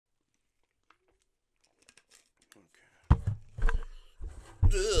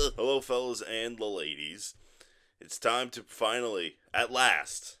Hello, fellas and the ladies. It's time to finally, at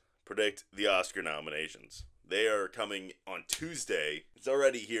last, predict the Oscar nominations. They are coming on Tuesday. It's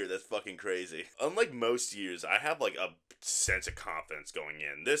already here. That's fucking crazy. Unlike most years, I have like a sense of confidence going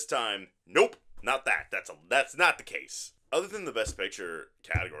in. This time, nope, not that. That's not the case. Other than the Best Picture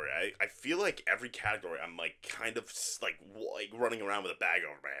category, I feel like every category I'm like kind of like running around with a bag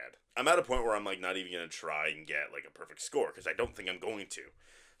over my head. I'm at a point where I'm like not even gonna try and get like a perfect score because I don't think I'm going to.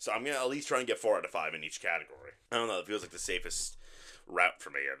 So I'm gonna at least try and get 4 out of 5 in each category. I don't know. It feels like the safest route for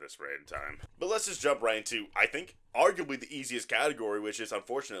me at this rate in time. But let's just jump right into, I think, arguably the easiest category, which is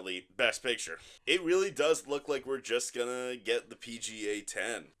unfortunately Best Picture. It really does look like we're just gonna get the PGA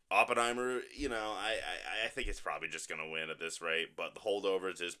 10. Oppenheimer, you know, I think it's probably just gonna win at this rate, but the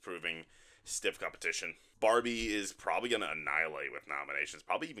holdovers is proving stiff competition. Barbie is probably gonna annihilate with nominations,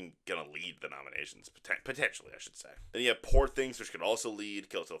 probably even gonna lead the nominations, potentially, I should say. Then you have Poor Things, which could also lead,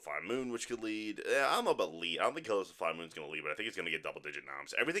 Kill Till the Flower Moon, which could lead. I don't know about lead. I don't think Kill Till the Flower Moon's gonna lead, but I think it's gonna get double-digit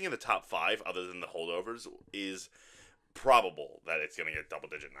noms. Everything in the top 5, other than the holdovers, is probable that it's going to get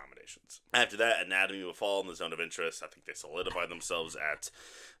double-digit nominations. After that, Anatomy of a Fall and The Zone of Interest, I think they solidify themselves at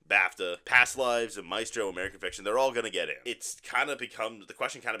BAFTA. Past Lives and Meh-Stro, American Fiction, they're all going to get in. It's kind of become, the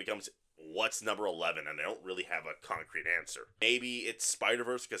question kind of becomes, what's number 11? And they don't really have a concrete answer. Maybe it's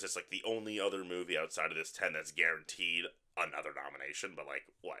Spider-Verse, because it's like the only other movie outside of this 10 that's guaranteed another nomination, but like,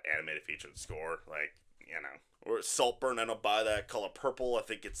 what, animated feature and score? Like, you know. Or Saltburn, I don't buy that. Color Purple, I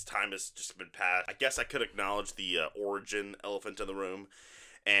think its time has just been passed. I guess I could acknowledge the origin elephant in the room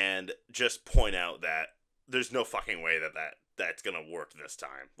and just point out that there's no fucking way that's gonna work this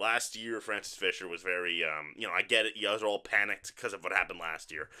time. Last year, Francis Fisher was very, you know, I get it, you guys are all panicked because of what happened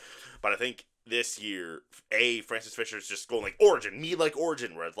last year, but I think this year, Francis Fisher is just going like Origin, me like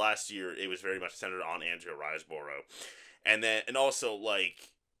Origin, whereas last year it was very much centered on Andrea Riseborough, and also like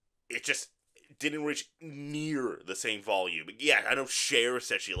it just didn't reach near the same volume. Yeah, I know Cher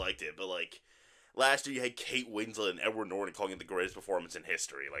said she liked it, but like last year you had Kate Winslet and Edward Norton calling it the greatest performance in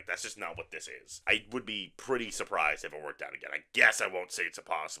history. Like, that's just not what this is. I would be pretty surprised if it worked out again. I guess I won't say it's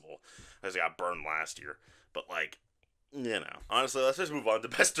impossible, because I got burned last year. But like, you know. Honestly, let's just move on to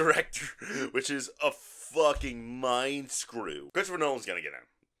Best Director, which is a fucking mind screw. Christopher Nolan's gonna get in.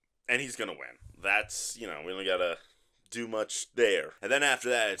 And he's gonna win. That's, you know, we don't gotta do much there. And then after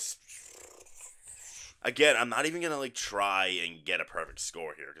that, it's... Again, I'm not even going to, like, try and get a perfect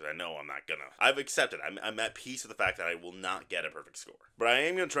score here, because I know I'm not going to. I've accepted. I'm at peace with the fact that I will not get a perfect score. But I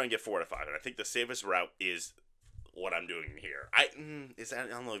am going to try and get 4 out of 5, and I think the safest route is what I'm doing here. I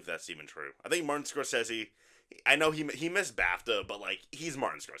don't know if that's even true. I think Martin Scorsese, I know he missed BAFTA, but, like, he's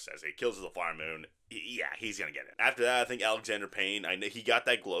Martin Scorsese. Kills of the Flower Moon. Yeah, he's going to get it. After that, I think Alexander Payne, I know he got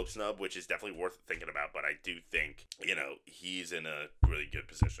that Globe snub, which is definitely worth thinking about, but I do think, you know, he's in a really good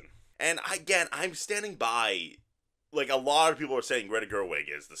position. And again, I'm standing by, like, a lot of people are saying Greta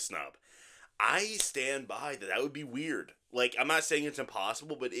Gerwig is the snub. I stand by that would be weird. Like, I'm not saying it's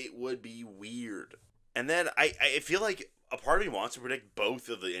impossible, but it would be weird. And then I feel like a part of me wants to predict both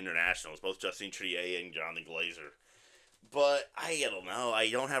of the internationals, both Justine Triet and Jonathan Glazer. But I don't know. I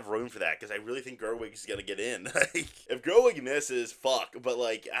don't have room for that because I really think Gerwig's gonna get in. Like, if Gerwig misses, fuck. But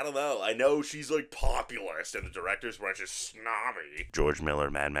like, I don't know. I know she's like populist, and the director's were just snobby. George Miller,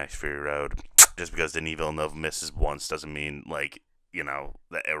 Mad Max Fury Road. Just because Denis Villeneuve misses once doesn't mean like, you know,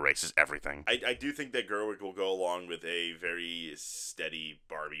 that erases everything. I do think that Gerwig will go along with a very steady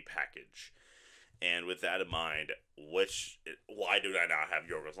Barbie package. And with that in mind, why do I not have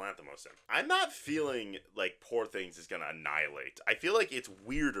Yorgos Lanthimos in? I'm not feeling like Poor Things is going to annihilate. I feel like it's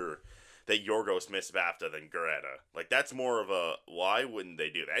weirder that Yorgos missed BAFTA than Greta. Like, that's more of a, why wouldn't they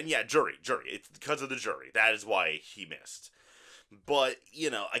do that? And yeah, jury. It's because of the jury. That is why he missed. But,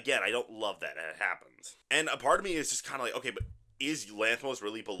 you know, again, I don't love that it happens. And a part of me is just kind of like, okay, but is Lanthimos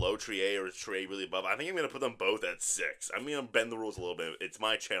really below Trier or is Trier really above? I think I'm going to put them both at 6. I'm going to bend the rules a little bit. It's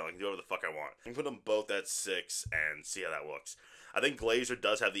my channel. I can do whatever the fuck I want. I can put them both at 6 and see how that looks. I think Glazer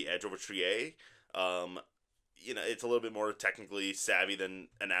does have the edge over Trier. You know, it's a little bit more technically savvy than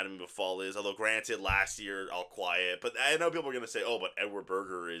Anatomy of a Fall is. Although, granted, last year, All Quiet. But I know people are going to say, oh, but Edward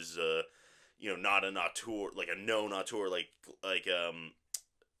Berger is, you know, not an auteur, like a known auteur, like,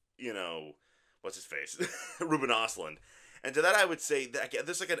 you know, what's his face? Ruben Östlund. And to that, I would say that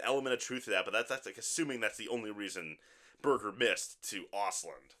there's like an element of truth to that, but that's like assuming that's the only reason Berger missed to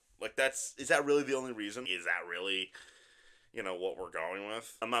Östlund. Like, is that really the only reason? Is that really, you know, what we're going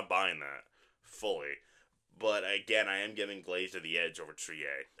with? I'm not buying that fully. But again, I am giving Glazer the edge over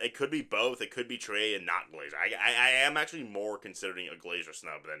Trier. It could be both. It could be Trier and not Glazer. I am actually more considering a Glazer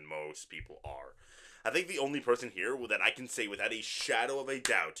snub than most people are. I think the only person here that I can say without a shadow of a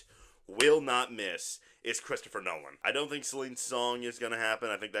doubt will not miss is Christopher Nolan. I don't think Celine Song is going to happen.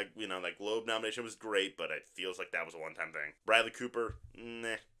 I think that, you know, that Globe nomination was great, but it feels like that was a one-time thing. Bradley Cooper,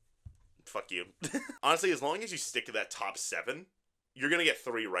 nah. Fuck you. Honestly, as long as you stick to that top 7, you're going to get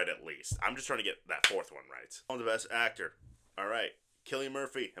 3 right at least. I'm just trying to get that 4th one right. On the best actor. All right. Cillian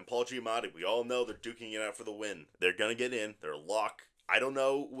Murphy and Paul Giamatti. We all know they're duking it out for the win. They're going to get in. They're a lock. I don't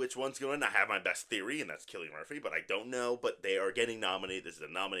know which one's going to win. I have my best theory, and that's Cillian Murphy, but I don't know. But they are getting nominated. This is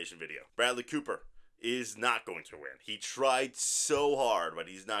a nomination video. Bradley Cooper is not going to win. He tried so hard, but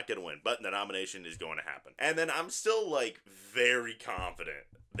he's not going to win. But the nomination is going to happen. And then I'm still, like, very confident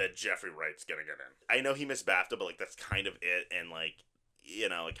that Jeffrey Wright's going to get in. I know he missed BAFTA, but, like, that's kind of it. And, like, you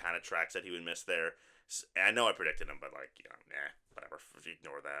know, it kind of tracks that he would miss there. I know I predicted him, but, like, you know, nah, whatever.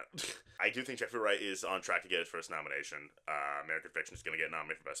 Ignore that. I do think Jeffrey Wright is on track to get his first nomination. American Fiction is going to get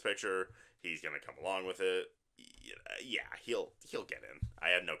nominated for Best Picture. He's going to come along with it. Yeah, he'll get in. I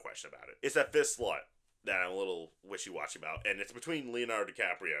have no question about it. It's that 5th slot that I'm a little wishy-washy about, and it's between Leonardo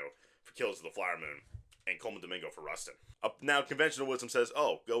DiCaprio for Killers of the Flower Moon and Coleman Domingo for Rustin. Now, conventional wisdom says,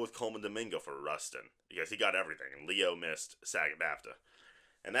 oh, go with Coleman Domingo for Rustin, because he got everything, and Leo missed SAG and BAFTA.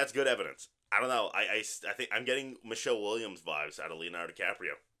 And that's good evidence. I don't know, I think I'm getting Michelle Williams vibes out of Leonardo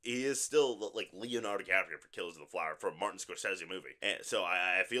DiCaprio. He is still, like, Leonardo DiCaprio for Killers of the Flower, for a Martin Scorsese movie. And so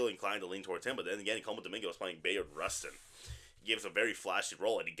I feel inclined to lean towards him, but then again, Coleman Domingo is playing Bayard Rustin. He gives a very flashy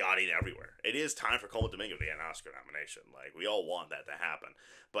role, and he got in everywhere. It is time for Coleman Domingo to get an Oscar nomination. Like, we all want that to happen.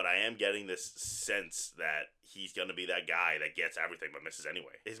 But I am getting this sense that he's going to be that guy that gets everything but misses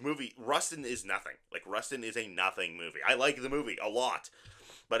anyway. His movie, Rustin is nothing. Like, Rustin is a nothing movie. I like the movie a lot,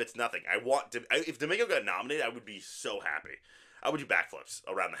 but it's nothing. If Domingo got nominated, I would be so happy. I would do backflips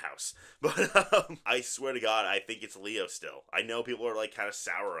around the house. But I swear to God, I think it's Leo still. I know people are, like, kind of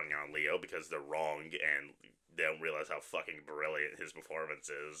souring on Leo because they're wrong and they don't realize how fucking brilliant his performance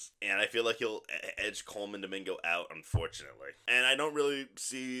is. And I feel like he'll edge Coleman Domingo out, unfortunately. And I don't really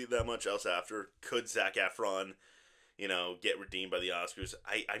see that much else after. Could Zac Efron, you know, get redeemed by the Oscars?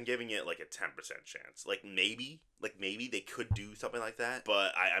 I'm giving it, like, a 10% chance. Like, maybe they could do something like that.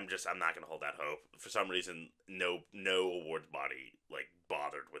 But I'm not going to hold that hope. For some reason, no awards body, like,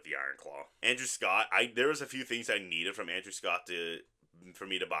 bothered with the Iron Claw. Andrew Scott, there was a few things I needed from Andrew Scott for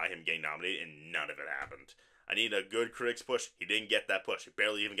me to buy him getting nominated, and none of it happened. I need a good critics push. He didn't get that push. He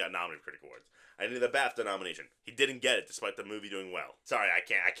barely even got nominated for Critic Awards. I needed the BAFTA nomination. He didn't get it, despite the movie doing well. Sorry, I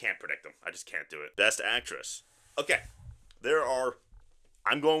can't predict him. I just can't do it. Best Actress. Okay,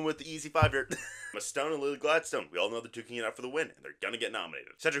 I'm going with the easy 5 here. Emma Stone and Lily Gladstone. We all know they're duking it out for the win, and they're gonna get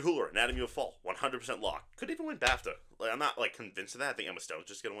nominated. Sandra Hüller, Anatomy of a Fall, 100% lock. Could even win BAFTA. Like, I'm not, like, convinced of that. I think Emma Stone's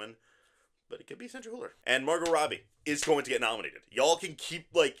just gonna win, but it could be Sandra Hüller. And Margot Robbie is going to get nominated. Y'all can keep,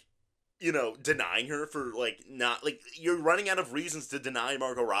 like, you know, denying her for, like, not, like, you're running out of reasons to deny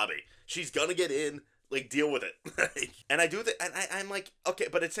Margot Robbie. She's gonna get in. Like, deal with it. And I do that, and I'm like, okay,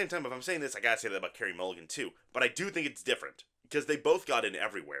 but at the same time, if I'm saying this, I gotta say that about Carey Mulligan, too. But I do think it's different, because they both got in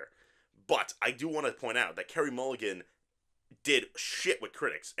everywhere. But I do want to point out that Carey Mulligan did shit with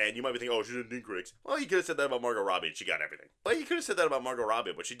critics, and you might be thinking, oh, she didn't need critics. Well, you could have said that about Margot Robbie, and she got everything. Well, you could have said that about Margot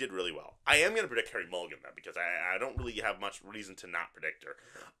Robbie, but she did really well. I am going to predict Carey Mulligan, though, because I don't really have much reason to not predict her,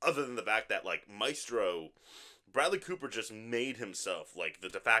 other than the fact that, like, Meh-Stro, Bradley Cooper just made himself, like, the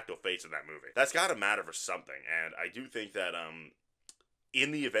de facto face of that movie. That's got to matter for something, and I do think that,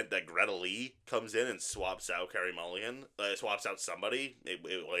 in the event that Greta Lee comes in and swaps out Carey Mulligan, swaps out somebody, it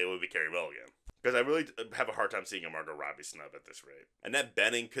would be Carey Mulligan. Because I really have a hard time seeing a Margot Robbie snub at this rate. Annette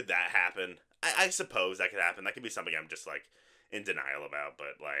Bening, could that happen? I suppose that could happen. That could be something I'm just, like, in denial about,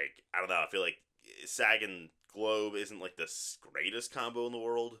 but, like, I don't know, I feel like SAG and Globe isn't, like, the greatest combo in the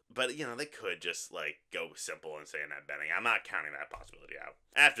world, but, you know, they could just, like, go simple and say Annette Bening. I'm not counting that possibility out.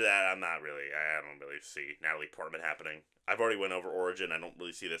 After that, I don't really see Natalie Portman happening. I've already went over Origin. I don't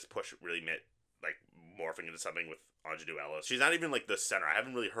really see this push really morphing into something with Anjadu Ellis. She's not even, like, the center. I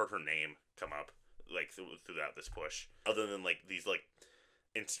haven't really heard her name come up, like, throughout this push, other than, like, these, like,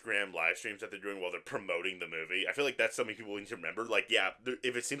 Instagram live streams that they're doing while they're promoting the movie. I feel like that's something people need to remember. Like, yeah,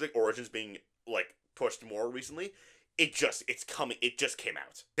 if it seems like Origin's being, like, pushed more recently, it's coming. It just came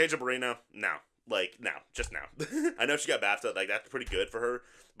out. Teja Barrino, no. Like, no. Just now. I know she got BAFTA. Like, that's pretty good for her.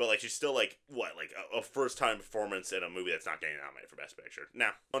 But, like, she's still, like, what? Like, a first-time performance in a movie that's not getting nominated for Best Picture.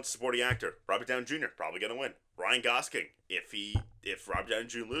 Now, on to supporting actor. Robert Downey Jr. probably gonna win. Ryan Gosling. If Robert Downey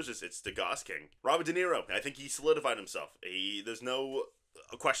Jr. loses, it's the Gosling. Robert De Niro. I think he solidified himself. There's no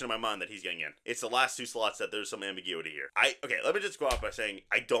a question in my mind that he's getting in. It's the last 2 slots that there's some ambiguity here. Okay, let me just go off by saying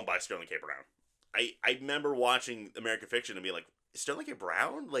I don't buy Sterling K. Brown. I remember watching American Fiction and being like, Sterling K.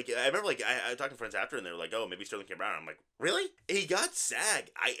 Brown? Like, I remember, like, I talked to friends after, and they were like, oh, maybe Sterling K. Brown. I'm like, really? He got SAG.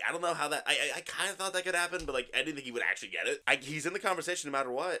 I don't know how that, I kind of thought that could happen, but, like, I didn't think he would actually get it. He's in the conversation no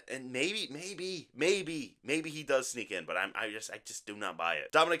matter what, and maybe he does sneak in, but I just do not buy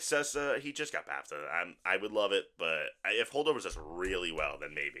it. Dominic Sessa, he just got BAFTA. I would love it, but if Holdovers does really well,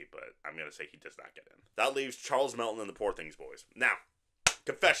 then maybe, but I'm going to say he does not get in. That leaves Charles Melton and the Poor Things Boys. Now,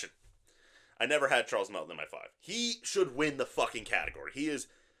 confession. I never had Charles Melton in my 5. He should win the fucking category. He is,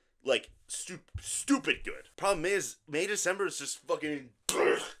 like, stupid good. Problem is, May December is just fucking,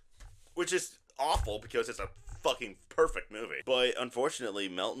 which is awful because it's a fucking perfect movie. But unfortunately,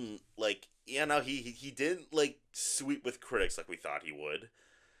 Melton, like, yeah, no, he didn't, like, sweep with critics like we thought he would.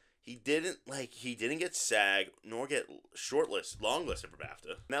 He didn't get SAG nor get longlisted for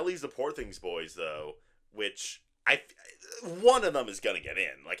BAFTA. And that leaves the Poor Things Boys, though, which one of them is gonna get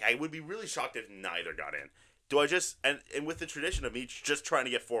in. Like, I would be really shocked if neither got in. Do I just, and with the tradition of me just trying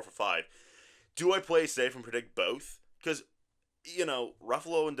to get 4 for 5, do I play safe and predict both? Because, you know,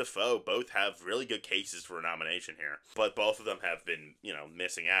 Ruffalo and Dafoe both have really good cases for a nomination here, but both of them have been, you know,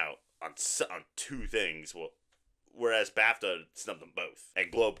 missing out on 2 things. Well, whereas BAFTA snubbed them both,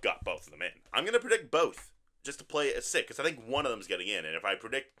 and Globe got both of them in. I'm gonna predict both just to play it safe, because I think one of them is getting in, and if I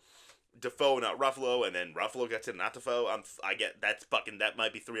predict Dafoe, not Ruffalo, and then Ruffalo gets in, not Dafoe, that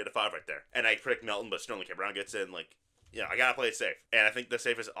might be 3 out of 5 right there. And I predict Melton, but Sterling K. Brown gets in, like, yeah, I gotta play it safe. And I think the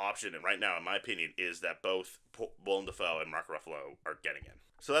safest option right now, in my opinion, is that both Willem Dafoe and Mark Ruffalo are getting in.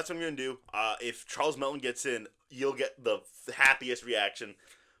 So that's what I'm gonna do. If Charles Melton gets in, you'll get the happiest reaction.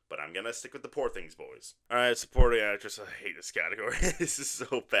 But I'm gonna stick with the Poor Things Boys. Alright, supporting actress. I hate this category. This is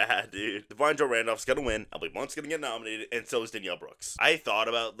so bad, dude. Divine Joe Randolph's gonna win. I believe Blunt's gonna get nominated, and so is Danielle Brooks. I thought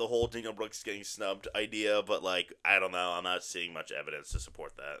about the whole Danielle Brooks getting snubbed idea, but, like, I don't know. I'm not seeing much evidence to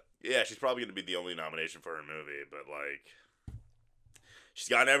support that. Yeah, she's probably gonna be the only nomination for her movie, but, like, she's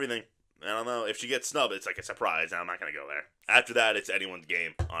got everything. I don't know. If she gets snubbed, it's like a surprise. I'm not going to go there. After that, it's anyone's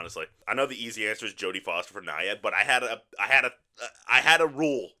game, honestly. I know the easy answer is Jodie Foster for Naiad, but I had a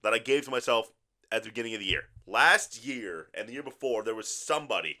rule that I gave to myself at the beginning of the year. Last year and the year before, there was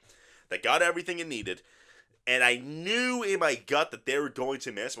somebody that got everything it needed, and I knew in my gut that they were going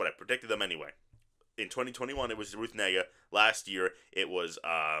to miss, but I predicted them anyway. In 2021, it was Ruth Negga. Last year, it was,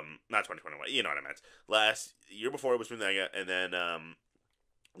 not 2021, you know what I meant. Last year before, it was Ruth Negga, and then,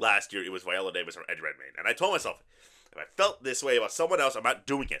 last year, it was Viola Davis or Eddie Redmayne. And I told myself, if I felt this way about someone else, I'm not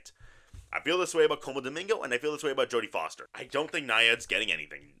doing it. I feel this way about Como Domingo, and I feel this way about Jodie Foster. I don't think Naiad's getting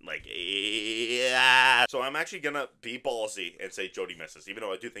anything. Like, yeah. So I'm actually going to be ballsy and say Jodie misses, even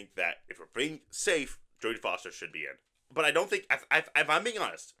though I do think that if we're being safe, Jodie Foster should be in. But I don't think, if I'm being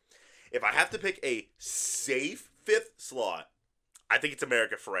honest, if I have to pick a safe 5th slot, I think it's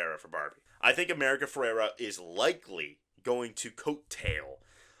America Ferrera for Barbie. I think America Ferrera is likely going to coattail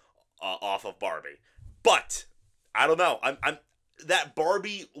off of Barbie. But I don't know. I'm that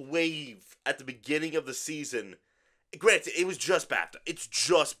Barbie wave at the beginning of the season. Granted, it was just BAFTA. It's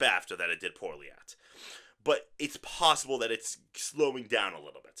just BAFTA that it did poorly at. But it's possible that it's slowing down a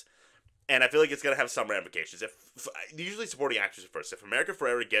little bit. And I feel like it's going to have some ramifications. Usually supporting actors first. If America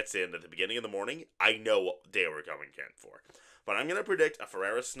Ferrera gets in at the beginning of the morning, I know what day we're coming in for. But I'm going to predict a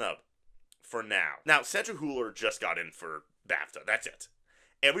Ferrera snub for now. Now, Sandra Hüller just got in for BAFTA. That's it.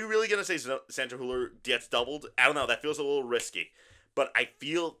 Are we really going to say Sandra Hüller gets doubled? I don't know. That feels a little risky. But I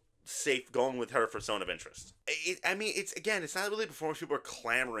feel safe going with her for Zone of Interest. It's not really a performance people are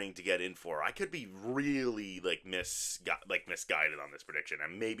clamoring to get in for. I could be really, misguided on this prediction.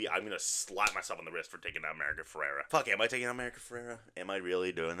 And maybe I'm going to slap myself on the wrist for taking out America Ferrera. Fuck, am I taking out America Ferrera? Am I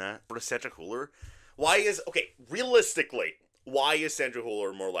really doing that? For Sandra Hüller? Realistically, why is Sandra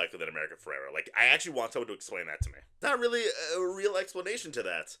Hüller more likely than America Ferrera? Like, I actually want someone to explain that to me. Not really a real explanation to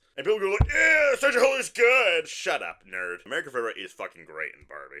that. And people go like, yeah, Sandra Hüller's good. Shut up, nerd. America Ferrera is fucking great in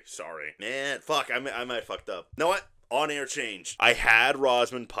Barbie. Sorry. Man, fuck, I might have fucked up. You know what? On-air change. I had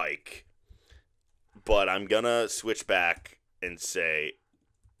Rosamund Pike, but I'm gonna switch back and say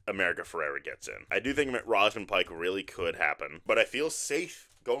America Ferrera gets in. I do think Rosamund Pike really could happen, but I feel safe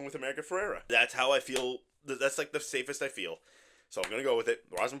going with America Ferrera. That's how I feel. That's like the safest I feel. So I'm going to go with it.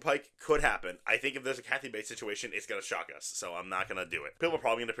 Rosamund Pike could happen. I think if there's a Kathy Bates situation, it's going to shock us. So I'm not going to do it. People are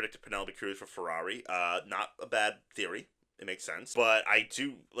probably going to predict Penelope Cruz for Ferrari. Not a bad theory. It makes sense. But I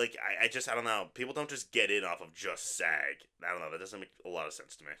do, I don't know. People don't just get in off of just SAG. I don't know. That doesn't make a lot of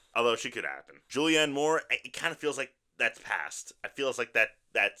sense to me. Although she could happen. Julianne Moore, it kind of feels like that's past. It feels like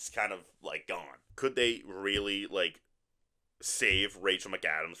that's kind of, gone. Could they really, save Rachel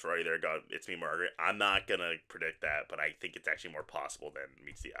McAdams for either God, It's Me, Margaret? I'm not gonna predict that, but I think it's actually more possible than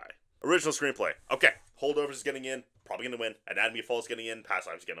meets the eye. Original screenplay. Okay. Holdovers is getting in. Probably going to win. Anatomy of Fall is getting in. Past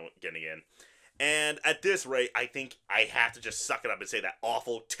Lives is getting in. And at this rate, I think I have to just suck it up and say that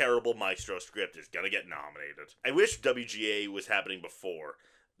awful, terrible Meh-Stro script is going to get nominated. I wish WGA was happening before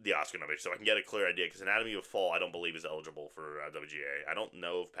the Oscar nomination so I can get a clear idea, because Anatomy of Fall I don't believe is eligible for WGA. I don't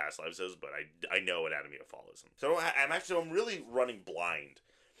know if Past Lives is, but I know Anatomy of Fall isn't. So I'm really running blind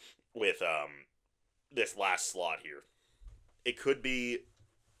with this last slot here. It could be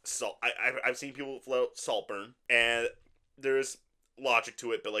I've seen people float Saltburn, and there's logic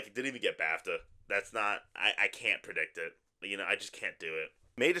to it, but like it didn't even get BAFTA. That's not I can't predict it. You know, I just can't do it.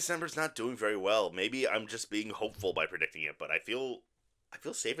 May December's not doing very well. Maybe I'm just being hopeful by predicting it, but I feel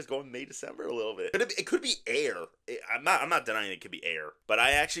safe as going May December a little bit. It could be Air. I'm not denying it could be Air, but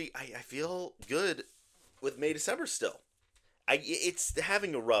I feel good with May December still. It's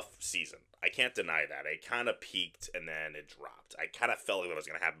having a rough season. I can't deny that. It kind of peaked and then it dropped. I kind of felt like what was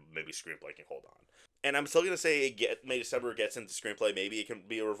going to happen. Maybe Screenplay can hold on. And I'm still going to say May December gets into Screenplay. Maybe it can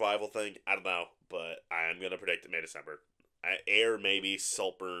be a revival thing. I don't know. But I'm going to predict May December. Air, maybe.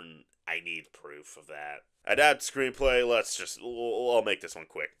 Saltburn, I need proof of that. Adapt Screenplay. I'll make this one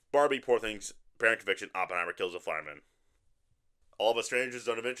quick. Barbie, Poor Things, Parent Conviction, Oppenheimer, Kills a Fireman. All of Us Strangers,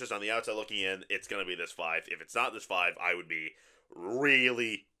 Zone of Interest. On the outside looking in, it's going to be this 5. If it's not this 5, I would be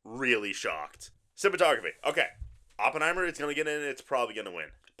really, really shocked. Cinematography. Okay. Oppenheimer, it's going to get in. It's probably going to win.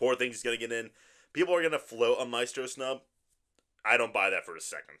 Poor Things is going to get in. People are going to float a Meh-Stro snub. I don't buy that for a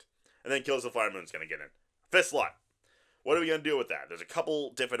second. And then Kills the Fireman is going to get in. Fifth slot. What are we going to do with that? There's a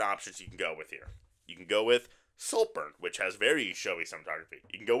couple different options you can go with here. You can go with Saltburn, which has very showy cinematography.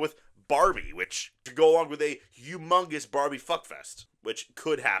 You can go with Barbie, which could go along with a humongous Barbie fuckfest, which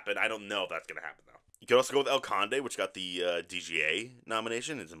could happen. I don't know if that's going to happen, though. You could also go with El Conde, which got the DGA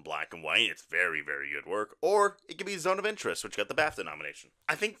nomination. It's in black and white. It's very, very good work. Or it could be Zone of Interest, which got the BAFTA nomination.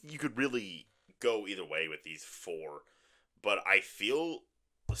 I think you could really go either way with these 4, but I feel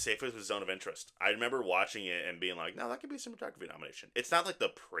safest with Zone of Interest. I remember watching it and being like, no, that could be a cinematography nomination. It's not like the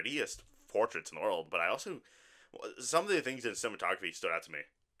prettiest portraits in the world, but I also, some of the things in cinematography stood out to me,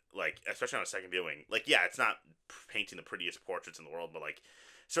 like, especially on a second viewing. Like, yeah, it's not painting the prettiest portraits in the world, but like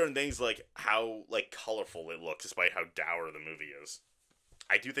certain things, like how like colorful it looks despite how dour the movie is.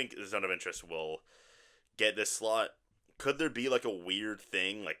 I do think the Zone of Interest will get this slot. Could there be like a weird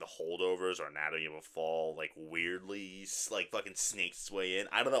thing, like the Holdovers or Anatomy of a Fall, like weirdly, like fucking snakes its way in?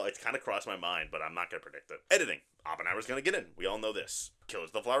 I don't know. It's kind of crossed my mind, but I'm not going to predict it. Editing. Oppenheimer's going to get in. We all know this. Killers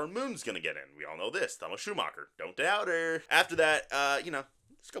of the Flower Moon's going to get in. We all know this. Thelma Schumacher. Don't doubt her. After that, there's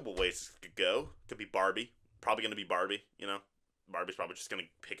a couple ways it could go. Could be Barbie. Probably going to be Barbie, Barbie's probably just going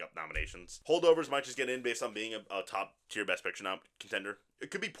to pick up nominations. Holdovers might just get in based on being a top-tier Best Picture contender. It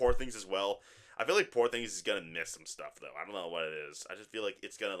could be Poor Things as well. I feel like Poor Things is going to miss some stuff, though. I don't know what it is. I just feel like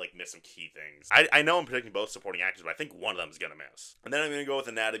it's going to, like, miss some key things. I know I'm predicting both supporting actors, but I think one of them is going to miss. And then I'm going to go with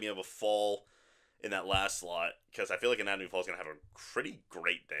Anatomy of a Fall in that last slot, because I feel like Anatomy of a Fall is going to have a pretty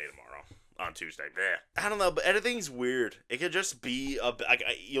great day tomorrow. On Tuesday. I don't know, but editing's weird. It could just be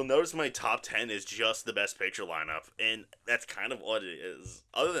you'll notice my top 10 is just the Best Picture lineup, and that's kind of what it is.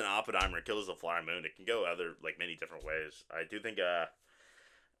 Other than Oppenheimer and Kills the Flower Moon, it can go many different ways. I do think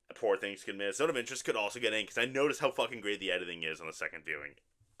Poor Things could miss. Zone of Interest could also get in, because I noticed how fucking great the editing is on the second viewing.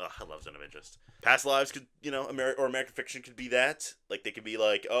 Ugh, I love Zone of Interest. Past Lives could, American Fiction could be that. Like, they could be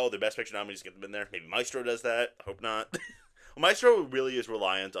like, oh, the Best Picture nominees get them in there. Maybe Meh-Stro does that. I hope not. Well, Meh-Stro really is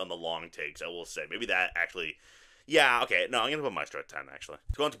reliant on the long takes, I will say. Maybe that actually... Yeah, okay. No, I'm going to put Meh-Stro at 10, actually.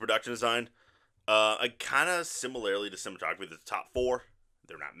 Let's go on to production design. Kind of similarly to cinematography, the top 4,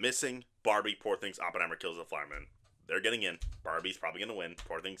 they're not missing. Barbie, Poor Things, Oppenheimer, Kills the Flower Moon. They're getting in. Barbie's probably going to win.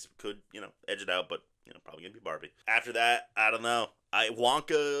 Poor Things could, edge it out, but, probably going to be Barbie. After that, I don't know.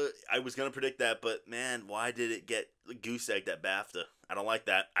 Wonka, I was going to predict that, but, man, why did it get goose-egged at BAFTA? I don't like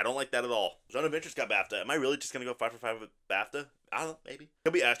that. I don't like that at all. Zone of Interest got BAFTA. Am I really just going to go 5 for 5 with BAFTA? I don't know, maybe.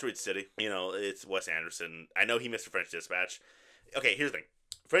 It'll be Asteroid City. It's Wes Anderson. I know he missed French Dispatch. Okay, here's the thing.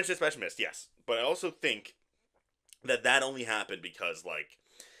 French Dispatch missed, yes. But I also think that only happened because,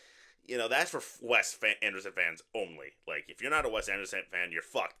 that's for Wes Anderson fans only. Like, if you're not a Wes Anderson fan, you're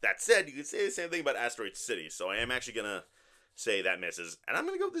fucked. That said, you can say the same thing about Asteroid City. So I am actually going to say that misses. And I'm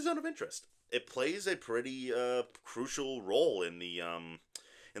going to go with the Zone of Interest. It plays a pretty crucial role in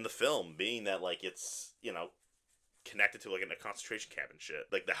the film, being that it's connected to in a concentration camp and shit.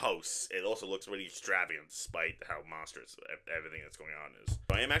 Like the house, it also looks really extravagant despite how monstrous everything that's going on is.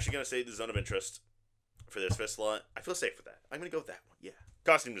 So I am actually gonna say the Zone of Interest for this 5th slot. I feel safe with that. I'm gonna go with that one. Yeah.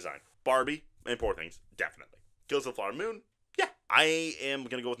 Costume design: Barbie and Poor Things, definitely. Kills the Flower Moon. Yeah. I am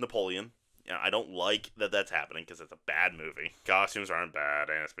gonna go with Napoleon. You know, I don't like that that's happening because it's a bad movie. Costumes aren't bad,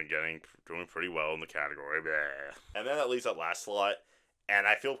 and it's been doing pretty well in the category. Bleh. And then that leaves that last slot, and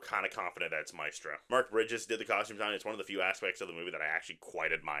I feel kind of confident that it's Meh-Stro. Mark Bridges did the costume design. It's one of the few aspects of the movie that I actually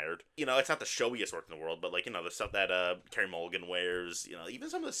quite admired. You know, it's not the showiest work in the world, but, like, you know, the stuff that Carey Mulligan wears, you know, even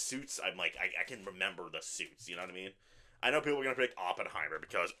some of the suits, I'm like, I can remember the suits, you know what I mean? I know people are going to predict Oppenheimer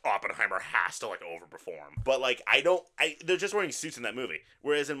because Oppenheimer has to, like, overperform. But, like, they're just wearing suits in that movie.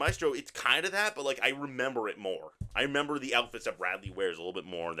 Whereas in Meh-Stro, it's kind of that, but, like, I remember it more. I remember the outfits that Bradley wears a little bit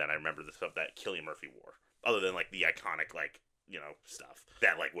more than I remember the stuff that Cillian Murphy wore. Other than, like, the iconic, like, you know, stuff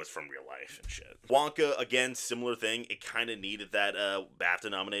that, like, was from real life and shit. Wonka, again, similar thing. It kind of needed that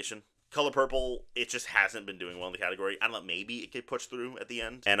BAFTA nomination. Color Purple, it just hasn't been doing well in the category. I don't know, maybe it could push through at the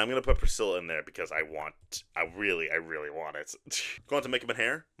end. And I'm going to put Priscilla in there because I really want it. Going to Makeup and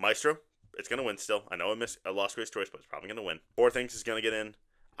Hair, Meh-Stro. It's going to win still. I know I lost Grace Choice, but it's probably going to win. Poor Things is going to get in.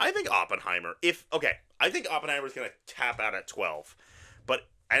 I think Oppenheimer, I think Oppenheimer is going to tap out at 12.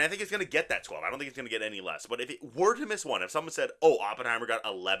 And I think it's going to get that 12. I don't think it's going to get any less. But if it were to miss one, if someone said, oh, Oppenheimer got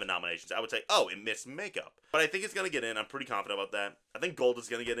 11 nominations, I would say, oh, it missed makeup. But I think it's going to get in. I'm pretty confident about that. I think Gold is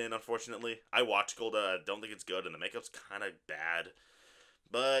going to get in, unfortunately. I watched Gold. I don't think it's good, and the makeup's kind of bad.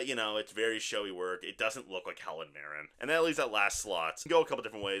 But, you know, it's very showy work. It doesn't look like Helen Mirren. And that leaves that last slot. You can go a couple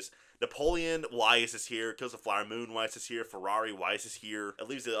different ways. Napoleon, why is this here? Kills the Flower Moon, why is this here? Ferrari, why is this here? It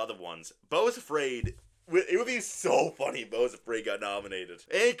leaves the other ones. Beau is Afraid. It would be so funny if Beau is Afraid got nominated.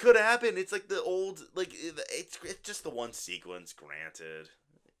 It could happen. It's like the old, like, it's just the one sequence, granted.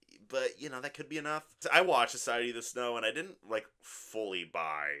 But, you know, that could be enough. I watched Society of the Snow, and I didn't, like, fully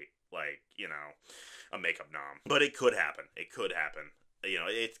buy, like, you know, a makeup nom. But it could happen. It could happen. You know,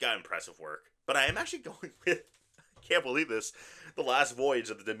 it's got impressive work. But I am actually going with, I can't believe this, The Last Voyage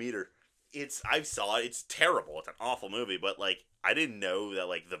of the Demeter. I saw it. It's terrible. It's an awful movie, but, like, I didn't know that,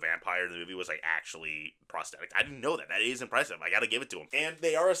 like, the vampire in the movie was, like, actually prosthetic. I didn't know that. That is impressive. I gotta give it to them. And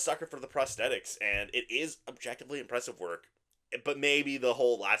they are a sucker for the prosthetics, and it is objectively impressive work. But maybe the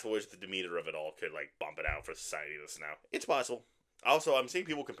whole Last Voyage of the Demeter of it all could, like, bump it out for Society of the Snow. It's possible. Also, I'm seeing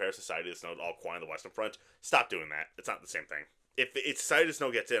people compare Society of the Snow to All Quiet on the Western Front. Stop doing that. It's not the same thing. If Society of the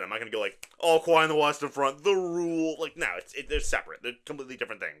Snow gets in, I'm not going to go like, All Quiet on the Western Front, the rule. Like, no, they're separate. They're completely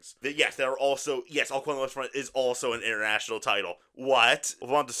different things. Yes, All Quiet on the Western Front is also an international title. What?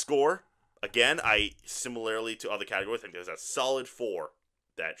 Move on to score. Again, I, similarly to other categories, think there's a solid 4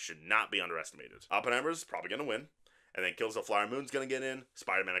 that should not be underestimated. Oppenheimer's probably going to win. And then Kills the Flower Moon's going to get in.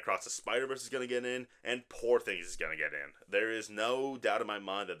 Spider-Man Across the Spider-Verse is going to get in. And Poor Things is going to get in. There is no doubt in my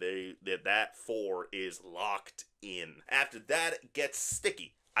mind that that 4 is locked in. After that, it gets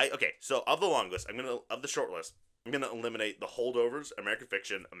sticky. So of the long list, of the short list, I'm going to eliminate The Holdovers, American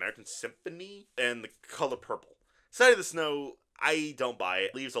Fiction, American Symphony, and The Color Purple. Side of the Snow, I don't buy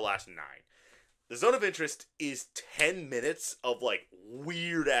it. Leaves the last 9. The Zone of Interest is 10 minutes of, like,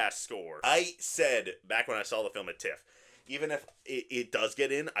 weird-ass score. I said, back when I saw the film at TIFF, even if it does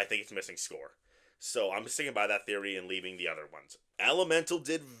get in, I think it's missing score. So I'm sticking by that theory and leaving the other ones. Elemental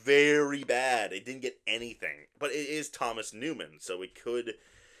did very bad. It didn't get anything. But it is Thomas Newman, so it could,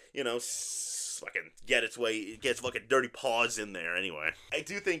 you know, fucking get its way. It gets fucking dirty paws in there anyway. I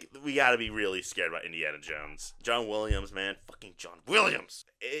do think we gotta be really scared about Indiana Jones. John Williams, man. Fucking John Williams.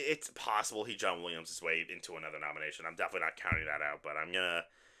 It's possible John Williams his way into another nomination. I'm definitely not counting that out, but I'm gonna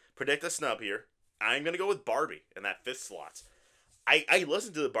predict a snub here. I'm gonna go with Barbie in that 5th slot. I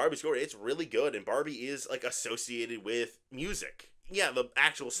listened to the Barbie score. It's really good, and Barbie is, like, associated with music. Yeah, the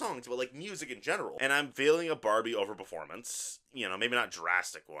actual songs, but, like, music in general. And I'm feeling a Barbie overperformance. You know, maybe not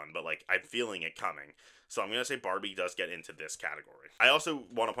drastic one, but, like, I'm feeling it coming. So I'm going to say Barbie does get into this category. I also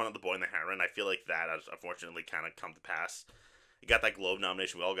want to point out The Boy and the Heron. I feel like that has unfortunately kind of come to pass. It got that Globe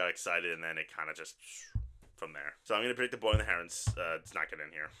nomination. We all got excited, and then it kind of just from there. So I'm going to predict The Boy and the Heron's. It's not getting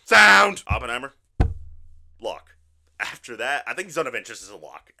in here. Sound! Oppenheimer. Lock. After that, I think Zone of Interest is a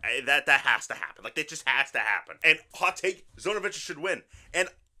lock. That has to happen. Like, that just has to happen. And hot take, Zone of Interest should win. And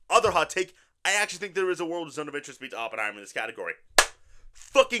other hot take, I actually think there is a world where Zone of Interest beats Oppenheimer in this category.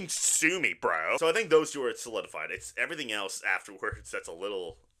 Fucking sue me, bro. So I think those two are solidified. It's everything else afterwards that's a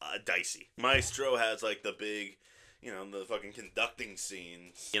little dicey. Meh-Stro has, like, the big, you know, the fucking conducting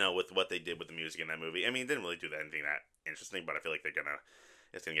scenes, you know, with what they did with the music in that movie. I mean, it didn't really do anything that interesting, but I feel like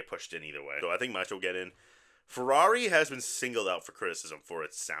it's gonna get pushed in either way. So I think Meh-Stro will get in. Ferrari has been singled out for criticism for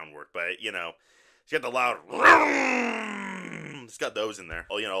its sound work, but, you know, it's got the loud, it's got those in there.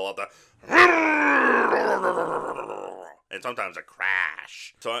 Oh, you know, all the, and sometimes a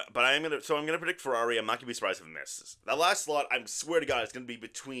crash. I'm gonna predict Ferrari. I'm not gonna be surprised if it misses. That last slot, I swear to God, it's gonna be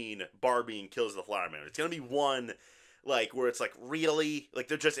between Barbie and Kills the Flower Moon. It's gonna be one like where it's like really like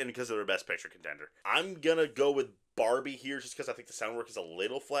they're just in because they're a best picture contender. I'm gonna go with Barbie here just because I think the sound work is a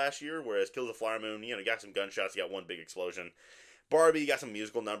little flashier, whereas Kill the Flower Moon, you got some gunshots, you got one big explosion. Barbie, you got some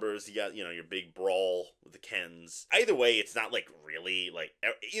musical numbers, you got, your big brawl with the Kens. Either way, it's not like really, like,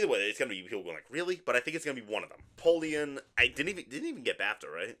 either way, it's gonna be people going like, really? But I think it's gonna be one of them. Napoleon, I didn't even get BAFTA,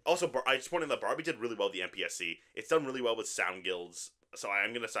 right? Also, I just pointed out that Barbie did really well with the MPSC. It's done really well with sound guilds. So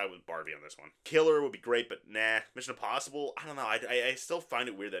I'm gonna side with Barbie on this one. Killer would be great, but nah. Mission Impossible, I don't know. I still find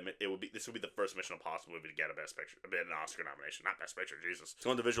it weird that this would be the first Mission Impossible movie to get an Oscar nomination, not Best Picture. Jesus.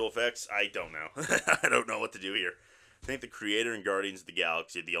 Going to visual effects, I don't know. I don't know what to do here. I think the creator and Guardians of the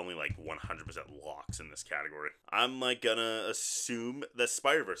Galaxy are the only 100% locks in this category. I'm gonna assume that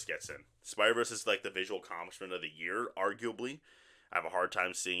Spider-Verse gets in. Spider-Verse is the visual accomplishment of the year, arguably. I have a hard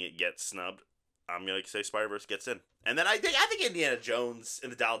time seeing it get snubbed. I'm gonna say Spider-Verse gets in. And then I think Indiana Jones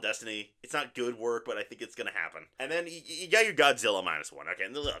and the Dial of Destiny, it's not good work, but I think it's gonna happen. And then you got your Godzilla -1. Okay,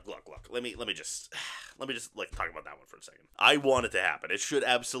 look. Let me just talk about that one for a second. I want it to happen. It should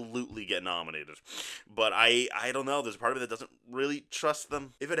absolutely get nominated. But I don't know. There's a part of me that doesn't really trust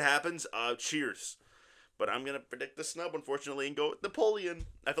them. If it happens, cheers. But I'm going to predict the snub, unfortunately, and go with Napoleon.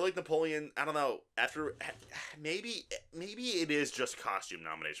 I feel like Napoleon, I don't know, maybe it is just costume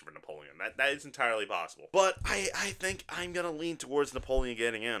nomination for Napoleon. That is entirely possible. But I think I'm going to lean towards Napoleon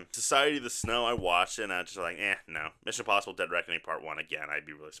getting in. Society of the Snow, I watched it, and I just no. Mission Impossible Dead Reckoning Part 1, again, I'd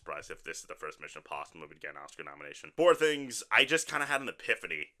be really surprised if this is the first Mission Impossible movie to get an Oscar nomination. Poor Things, I just kind of had an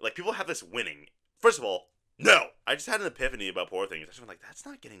epiphany. People have this winning. First of all, no! I just had an epiphany about Poor Things. I just went that's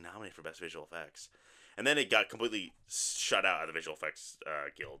not getting nominated for Best Visual Effects. And then it got completely shut out of the Visual Effects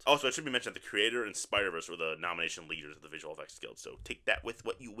Guild. Also, it should be mentioned that the creator and Spider-Verse were the nomination leaders of the Visual Effects Guild, so take that with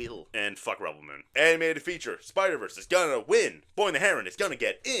what you will. And fuck Rebel Moon. Animated feature, Spider-Verse is gonna win. Boy and the Heron is gonna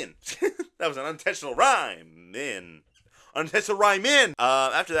get in. That was an unintentional rhyme. Unintentional rhyme in.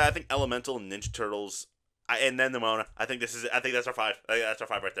 After that, I think Elemental and Ninja Turtles. And then the Mona. I think that's our 5. I think that's our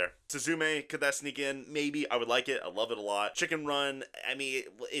 5 right there. Suzume, could that sneak in? Maybe. I would like it. I love it a lot. Chicken Run, I mean,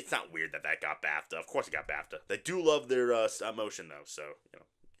 it's not weird that got BAFTA. Of course it got BAFTA. They do love their stop motion, though, so,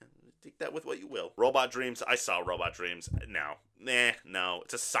 take that with what you will. Robot Dreams, I saw Robot Dreams. No. No.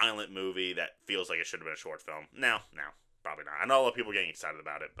 It's a silent movie that feels like it should have been a short film. No. Probably not. I know a lot of people are getting excited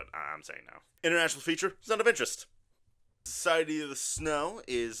about it, but I'm saying no. International feature, it's not of interest. Society of the Snow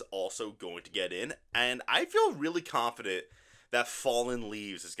is also going to get in, and I feel really confident that Fallen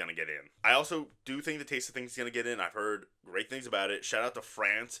Leaves is going to get in. I also do think the Taste of Things is going to get in. I've heard great things about it. Shout out to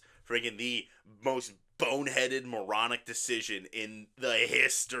France for making the most boneheaded, moronic decision in the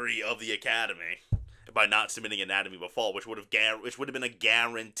history of the Academy by not submitting Anatomy of a Fall, which would have been a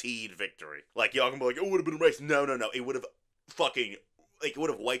guaranteed victory. Y'all can be like, it would have been a race. No. It would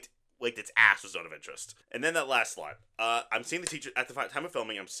have wiped its ass with Zone of Interest. And then that last slide. I'm seeing the teacher at the time of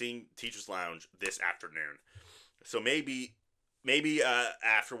filming. I'm seeing Teachers Lounge this afternoon. So maybe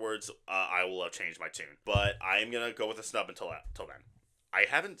afterwards I will change my tune. But I am gonna go with a snub until then. I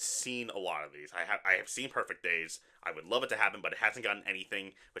haven't seen a lot of these. I have seen Perfect Days. I would love it to happen, but it hasn't gotten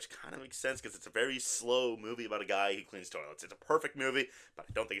anything, which kind of makes sense because it's a very slow movie about a guy who cleans toilets. It's a perfect movie, but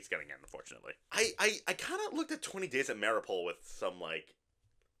I don't think it's getting in, unfortunately. I kind of looked at 20 Days at Maripol with some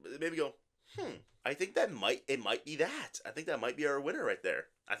maybe go, I think it might be that. I think that might be our winner right there.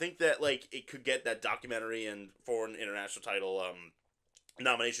 I think that, it could get that documentary and foreign international title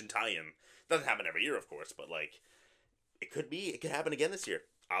nomination tie-in. Doesn't happen every year, of course, but, it could happen again this year.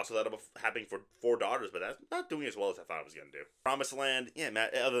 I also thought about happening for Four Daughters, but that's not doing as well as I thought it was going to do. Promised Land,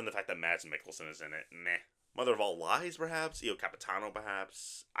 other than the fact that Mads Mikkelsen is in it, meh. Mother of All Lies, perhaps? Io Capitano,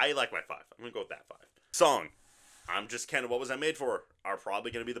 perhaps? I like my 5. I'm going to go with that 5. Song. I'm just kind of what was I made for are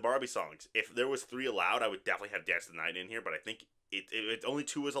probably going to be the Barbie songs. If there was 3 allowed, I would definitely have Dance of the Night in here, but I think it only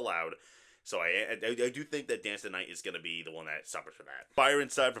 2 is allowed. So I do think that Dance of the Night is going to be the one that suffers for that. Fire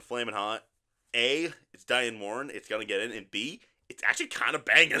Inside for Flamin' Hot. A, it's Diane Warren. It's going to get in. And B, it's actually kind of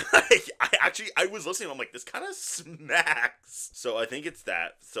banging. I was listening. I'm like, this kind of smacks. So I think it's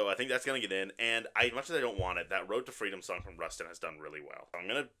that. So I think that's going to get in. And much as I don't want it, that Road to Freedom song from Rustin has done really well. I'm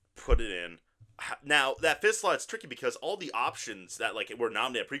going to put it in. Now, that 5th slot's tricky because all the options that, were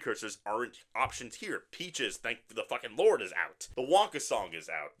nominated precursors aren't options here. Peaches, thank the fucking Lord, is out. The Wonka song is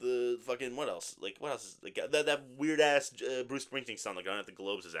out. The fucking, what else? What else is, that weird-ass Bruce Springsteen song, on at the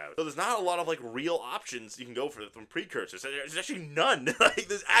Globes is out. So there's not a lot of, real options you can go for from precursors. There's actually none.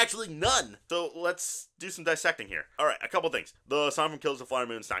 There's actually none. So let's do some dissecting here. Alright, a couple things. The song from Kills the Flower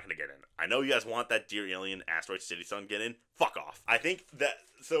Moon's not gonna get in. I know you guys want that Dear Alien Asteroid City song to get in. Fuck off. I think that,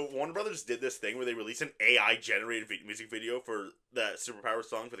 so Warner Brothers did this thing where they released an AI-generated music video for that Superpower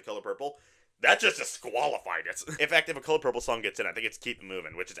song for The Color Purple. That just disqualified it. In fact, if a Color Purple song gets in, I think it's Keep It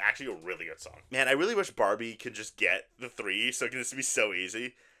Moving, which is actually a really good song. Man, I really wish Barbie could just get the 3, so it can just be so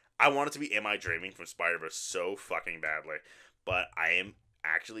easy. I want it to be Am I Dreaming from Spider-Verse so fucking badly, but I am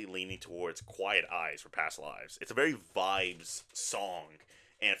actually leaning towards Quiet Eyes for Past Lives. It's a very vibes song,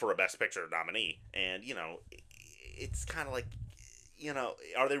 and for a Best Picture nominee, and, you know, it's kind of like, you know,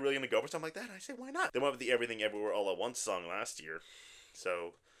 are they really going to go for something like that? I say, why not? They went with the Everything Everywhere All at Once song last year,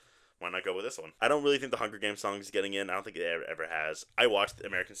 so why not go with this one? I don't really think the Hunger Games song is getting in. I don't think it ever has. I watched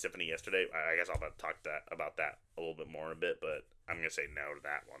American Symphony yesterday. I guess I'll talk about that a little bit more in a bit, but I'm going to say no to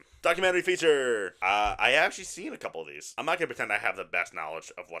that one. Documentary feature. I actually seen a couple of these. I'm not going to pretend I have the best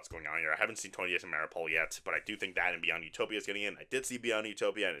knowledge of what's going on here. I haven't seen 20 Days of Maripol yet, but I do think that and Beyond Utopia is getting in. I did see Beyond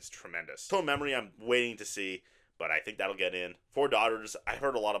Utopia, and it's tremendous. Total Memory, I'm waiting to see, but I think that'll get in. Four Daughters, I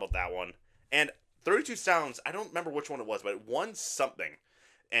heard a lot about that one. And 32 Sounds, I don't remember which one it was, but it won something.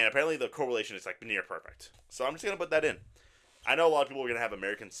 And apparently the correlation is like near perfect. So I'm just going to put that in. I know a lot of people are going to have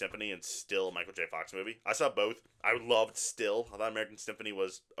American Symphony and Still, Michael J. Fox movie. I saw both. I loved Still. I thought American Symphony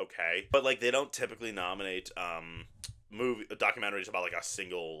was okay. But like they don't typically nominate documentaries about like a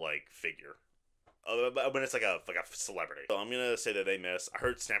single like figure. When it's like a celebrity. So I'm going to say that they miss. I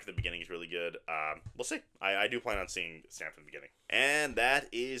heard Snap from the Beginning is really good. We'll see. I do plan on seeing Snap from the Beginning. And that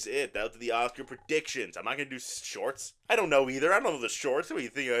is it. That was the Oscar predictions. I'm not going to do shorts. I don't know either. I don't know the shorts. What do you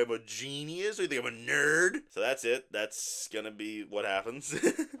think? I'm a genius? Or do you think I'm a nerd? So that's it. That's going to be what happens.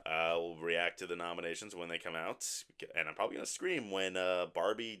 We'll react to the nominations when they come out. And I'm probably going to scream when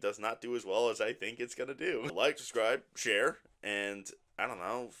Barbie does not do as well as I think it's going to do. Like, subscribe, share, and I don't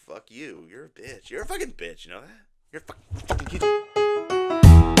know, fuck you. You're a bitch. You're a fucking bitch, you know that? You're a fucking